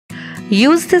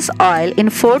Use this oil in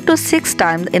 4 to 6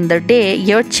 times in the day.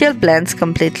 Your chilblains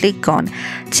completely gone.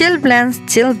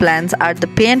 Chilblains are the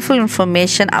painful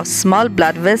inflammation of small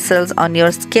blood vessels on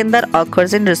your skin that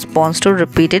occurs in response to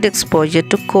repeated exposure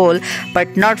to cold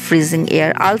but not freezing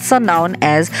air, also known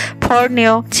as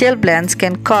porneo. Chilblains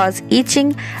can cause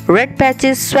itching, red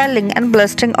patches, swelling, and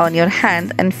blistering on your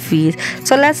hands and feet.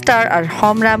 So let's start our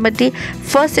home remedy.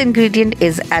 First ingredient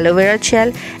is aloe vera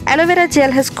gel. Aloe vera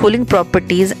gel has cooling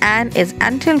properties and is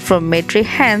anti-inflammatory,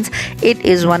 hence it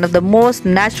is one of the most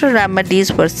natural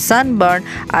remedies for sunburn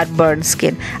or burned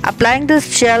skin. Applying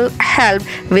this gel helps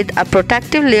with a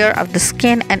protective layer of the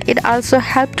skin, and it also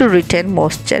helps to retain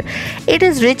moisture. It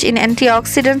is rich in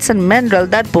antioxidants and minerals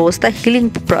that boost the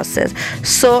healing process.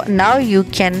 So now you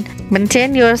can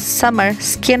maintain your summer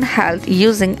skin health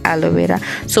using aloe vera.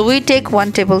 So we take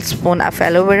 1 tablespoon of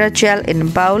aloe vera gel in a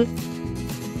bowl.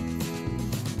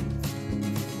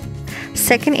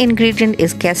 Second ingredient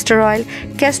is castor oil.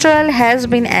 Castor oil has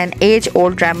been an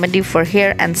age-old remedy for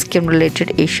hair and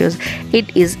skin-related issues.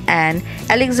 It is an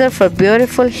elixir for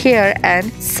beautiful hair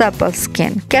and supple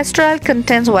skin. Castor oil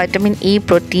contains vitamin E,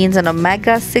 proteins, and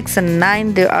omega-6 and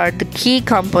 9. They are the key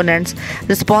components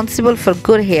responsible for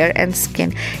good hair and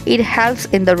skin. It helps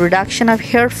in the reduction of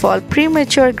hair fall,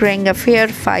 premature graying of hair,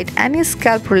 fight any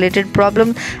scalp-related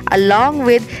problems, along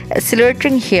with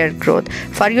accelerating hair growth.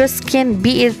 For your skin,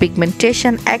 be it pigmentation,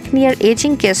 acne, or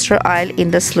aging, castor oil in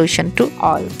the solution to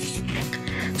all.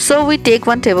 So we take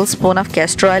 1 tablespoon of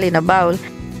castor oil in a bowl.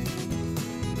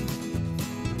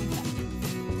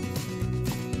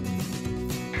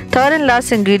 Third and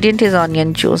last ingredient is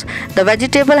onion juice. The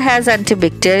vegetable has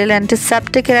antibacterial,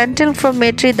 antiseptic, and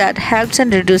anti-inflammatory that helps in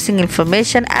reducing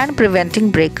inflammation and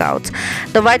preventing breakouts.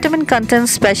 The vitamin content,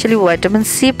 especially vitamin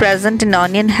C present in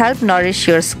onion, help nourish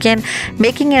your skin,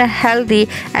 making it healthy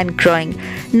and growing.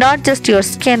 Not just your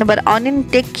skin, but onion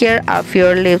take care of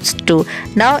your lips too.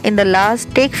 Now in the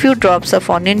last, take few drops of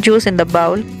onion juice in the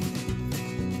bowl.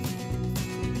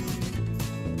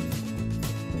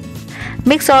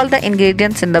 Mix all the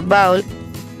ingredients in the bowl.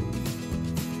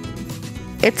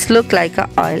 It's look like a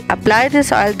oil. Apply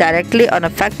this oil directly on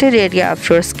affected area of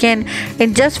your skin.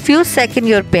 In just few seconds,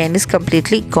 your pain is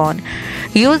completely gone.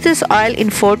 Use this oil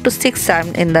in 4 to 6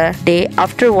 times in the day.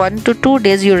 After 1 to 2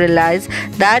 days, you realize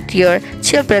that your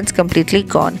chilblains completely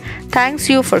gone. Thanks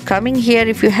you for coming here.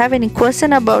 If you have any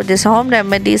question about this home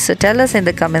remedy, so tell us in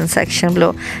the comment section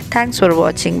below. Thanks for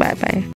watching. Bye bye.